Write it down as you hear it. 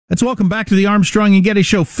Let's welcome back to the Armstrong and Getty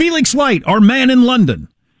Show, Felix Light, our man in London,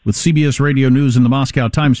 with CBS Radio News and the Moscow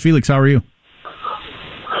Times. Felix, how are you?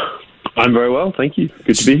 I'm very well, thank you.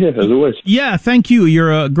 Good to be here, as always. Yeah, thank you.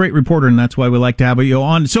 You're a great reporter, and that's why we like to have you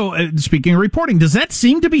on. So, speaking of reporting, does that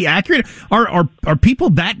seem to be accurate? Are people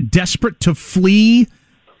that desperate to flee,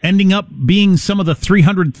 ending up being some of the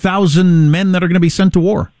 300,000 men that are going to be sent to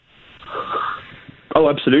war? Oh,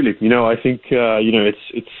 absolutely. I think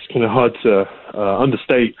it's kind of hard to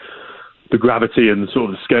understate the gravity and the sort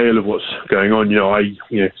of scale of what's going on.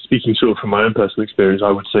 Speaking sort of from my own personal experience, I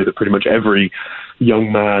would say that pretty much every young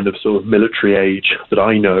man of sort of military age that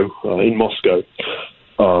I know in Moscow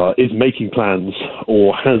is making plans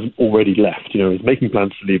or has already left. Is making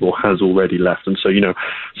plans to leave or has already left. And so,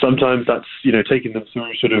 sometimes that's taking them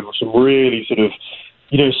through sort of some really sort of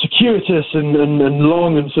circuitous and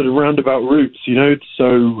long and sort of roundabout routes.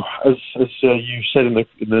 So as you said in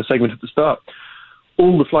the segment at the start,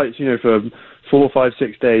 all the flights, for 4, 5,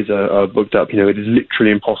 6 days are booked up. It is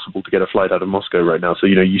literally impossible to get a flight out of Moscow right now. So,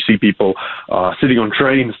 you see people sitting on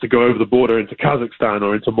trains to go over the border into Kazakhstan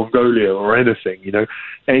or into Mongolia or anything,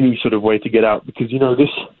 any sort of way to get out. Because, this,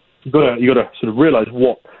 you got to sort of realize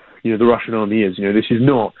what, the Russian army is. This is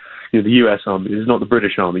not, the U.S. Army. This is not the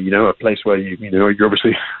British Army, a place where you're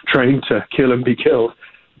obviously trained to kill and be killed.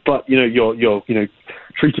 But, you're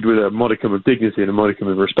treated with a modicum of dignity and a modicum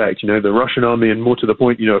of respect. The Russian army, and more to the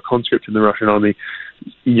point, a conscript in the Russian army,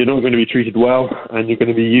 you're not going to be treated well, and you're going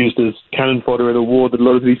to be used as cannon fodder in a war that a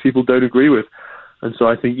lot of these people don't agree with. And so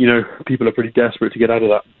I think, people are pretty desperate to get out of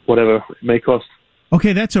that, whatever it may cost.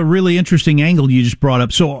 Okay, that's a really interesting angle you just brought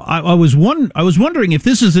up. So I was wondering if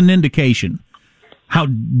this is an indication how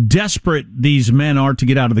desperate these men are to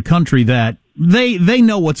get out of the country, that they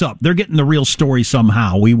know what's up. They're getting the real story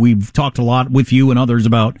somehow. We've talked a lot with you and others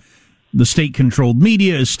about the state-controlled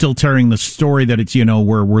media is still telling the story that it's,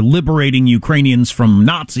 we're liberating Ukrainians from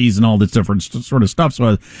Nazis and all this different sort of stuff.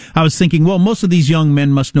 So I was thinking, well, most of these young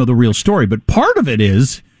men must know the real story. But part of it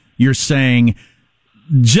is, you're saying,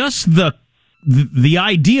 just the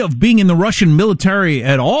idea of being in the Russian military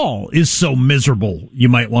at all is so miserable, you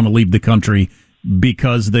might want to leave the country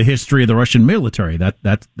because the history of the Russian military.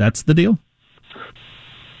 That's the deal?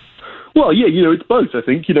 Well, yeah, it's both, I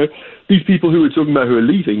think. These people who we're talking about who are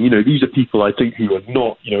leaving, these are people, I think, who are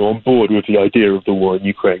not, on board with the idea of the war in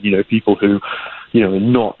Ukraine. People who, are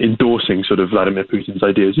not endorsing sort of Vladimir Putin's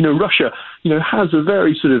ideas. Russia, has a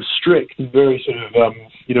very sort of strict and very sort of,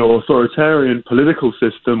 authoritarian political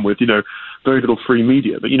system with, very little free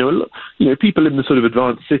media. But, people in the sort of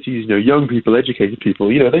advanced cities, young people, educated people,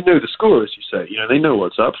 they know the score, as you say. They know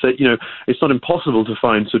what's up. So, it's not impossible to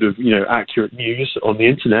find sort of, accurate news on the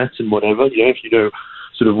internet and whatever, if you know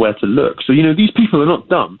sort of where to look. So, these people are not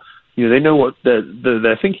dumb. They know what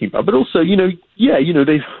they're thinking about. But also,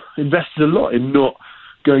 they've invested a lot in not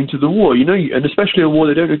going to the war, and especially a war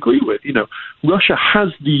they don't agree with. Russia has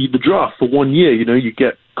the draft for 1 year. You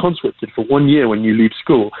get conscripted for 1 year when you leave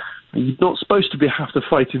school. And you're not supposed to have to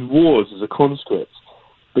fight in wars as a conscript.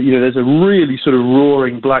 But, there's a really sort of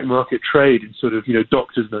roaring black market trade in sort of,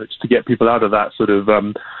 doctor's notes to get people out of that sort of,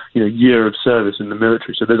 year of service in the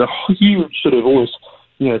military. So there's a huge sort of almost,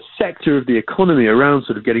 sector of the economy around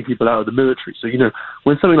sort of getting people out of the military. So,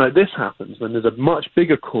 when something like this happens, when there's a much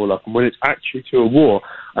bigger call-up and when it's actually to a war,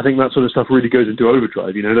 I think that sort of stuff really goes into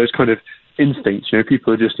overdrive. Those kind of instincts,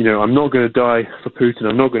 people are just, I'm not going to die for Putin.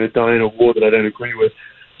 I'm not going to die in a war that I don't agree with.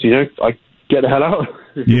 So, I get the hell out.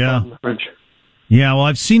 Yeah. Yeah, well,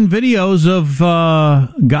 I've seen videos of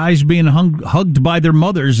guys being hugged by their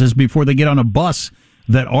mothers as before they get on a bus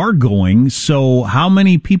that are going. So how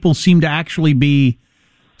many people seem to actually be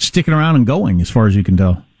sticking around and going, as far as you can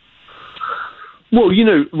tell? Well,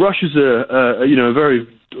 Russia's a very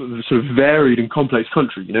sort of varied and complex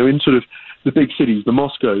country. In sort of the big cities, the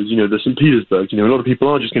Moscows, the St. Petersburgs, a lot of people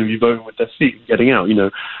aren't just going to be voting with their feet and getting out,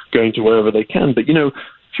 going to wherever they can. But,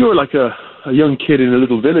 if you're like a young kid in a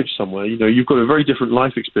little village somewhere, you've got a very different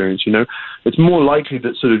life experience, It's more likely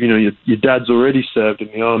that sort of, your dad's already served in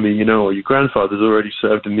the army, or your grandfather's already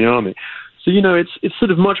served in the army. So, it's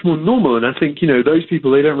sort of much more normal. And I think, those people,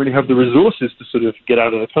 they don't really have the resources to sort of get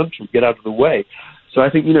out of the country, get out of the way. So I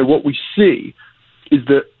think, what we see is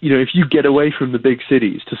that, if you get away from the big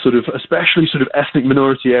cities to sort of, especially sort of ethnic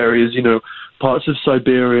minority areas, parts of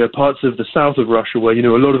Siberia, parts of the south of Russia where,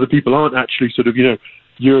 a lot of the people aren't actually sort of,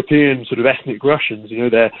 European sort of ethnic Russians,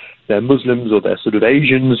 they're Muslims or they're sort of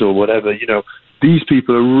Asians or whatever, these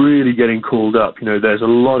people are really getting called up. There's a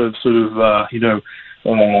lot of sort of,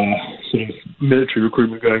 sort of military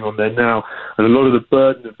recruitment going on there now. And a lot of the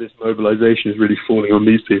burden of this mobilization is really falling on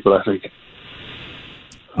these people, I think.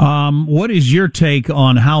 What is your take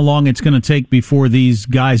on how long it's going to take before these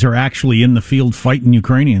guys are actually in the field fighting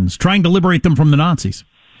Ukrainians, trying to liberate them from the Nazis?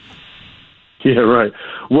 Yeah, right.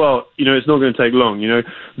 Well, it's not going to take long.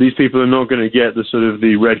 These people are not going to get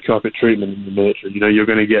the red carpet treatment in the military. You're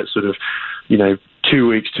going to get 2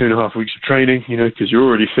 weeks, 2.5 weeks of training, because you're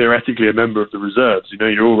already theoretically a member of the reserves.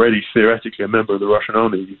 You're already theoretically a member of the Russian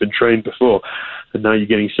army. You've been trained before, and now you're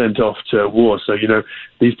getting sent off to war. So,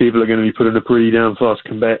 these people are going to be put in a pretty damn fast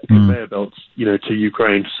conveyor belts, to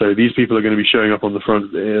Ukraine. So these people are going to be showing up on the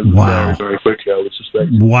front very, very quickly, I would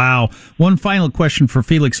suspect. Wow. One final question for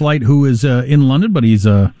Felix Light, who is in London, but he's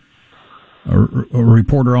a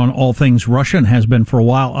reporter on all things Russia and has been for a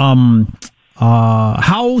while.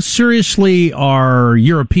 How seriously are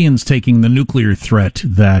Europeans taking the nuclear threat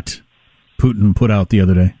that Putin put out the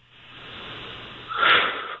other day?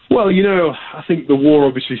 Well, I think the war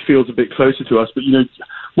obviously feels a bit closer to us, but,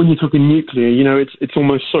 when you're talking nuclear, it's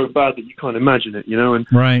almost so bad that you can't imagine it, and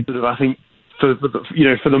right. I think for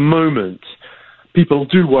the moment, people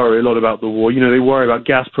do worry a lot about the war. They worry about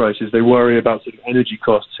gas prices. They worry about energy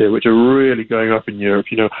costs here, which are really going up in Europe.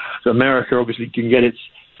 So America obviously can get its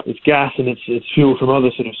gas and its fuel from other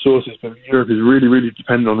sources, but Europe is really, really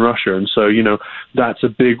dependent on Russia, and so that's a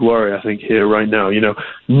big worry I think here right now.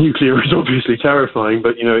 Nuclear is obviously terrifying,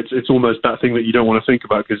 but it's almost that thing that you don't want to think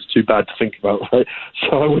about because it's too bad to think about, right?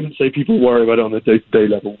 So I wouldn't say people worry about it on a day-to-day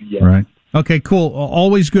level yet. Right. Okay. Cool.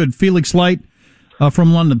 Always good. Felix Light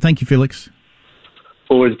from London. Thank you, Felix.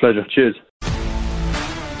 Always a pleasure. Cheers.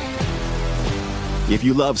 If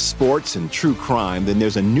you love sports and true crime, then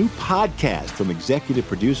there's a new podcast from executive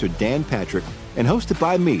producer Dan Patrick and hosted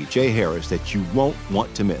by me, Jay Harris, that you won't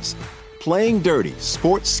want to miss. Playing Dirty: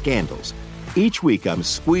 Sports Scandals. Each week, I'm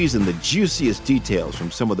squeezing the juiciest details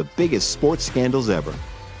from some of the biggest sports scandals ever.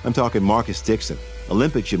 I'm talking Marcus Dixon,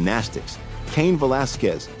 Olympic gymnastics, Cain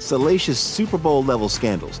Velasquez, salacious Super Bowl-level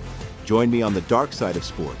scandals. Join me on the dark side of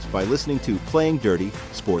sports by listening to Playing Dirty: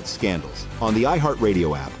 Sports Scandals on the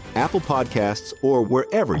iHeartRadio app, Apple Podcasts, or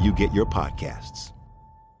wherever you get your podcasts.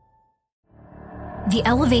 The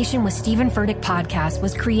Elevation with Stephen Furtick podcast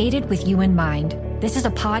was created with you in mind. This is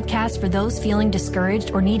a podcast for those feeling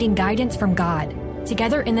discouraged or needing guidance from God.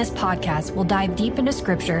 Together in this podcast, we'll dive deep into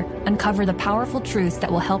Scripture, uncover the powerful truths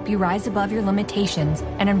that will help you rise above your limitations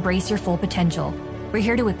and embrace your full potential. We're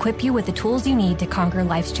here to equip you with the tools you need to conquer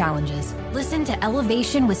life's challenges. Listen to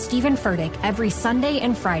Elevation with Stephen Furtick every Sunday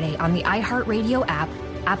and Friday on the iHeartRadio app,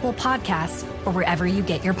 Apple Podcasts, or wherever you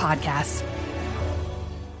get your podcasts.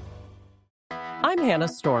 I'm Hannah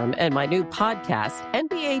Storm, and my new podcast,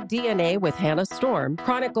 NBA DNA with Hannah Storm,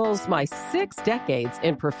 chronicles my 6 decades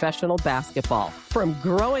in professional basketball. From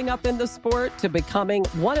growing up in the sport to becoming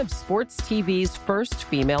one of sports TV's first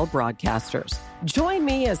female broadcasters. Join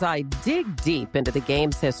me as I dig deep into the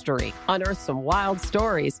game's history, unearth some wild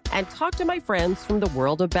stories, and talk to my friends from the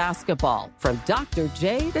world of basketball, from Dr.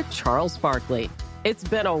 J to Charles Barkley. It's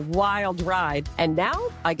been a wild ride, and now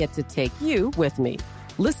I get to take you with me.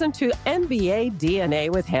 Listen to NBA DNA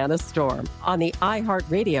with Hannah Storm on the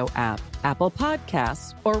iHeartRadio app, Apple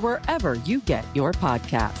Podcasts, or wherever you get your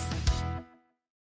podcasts.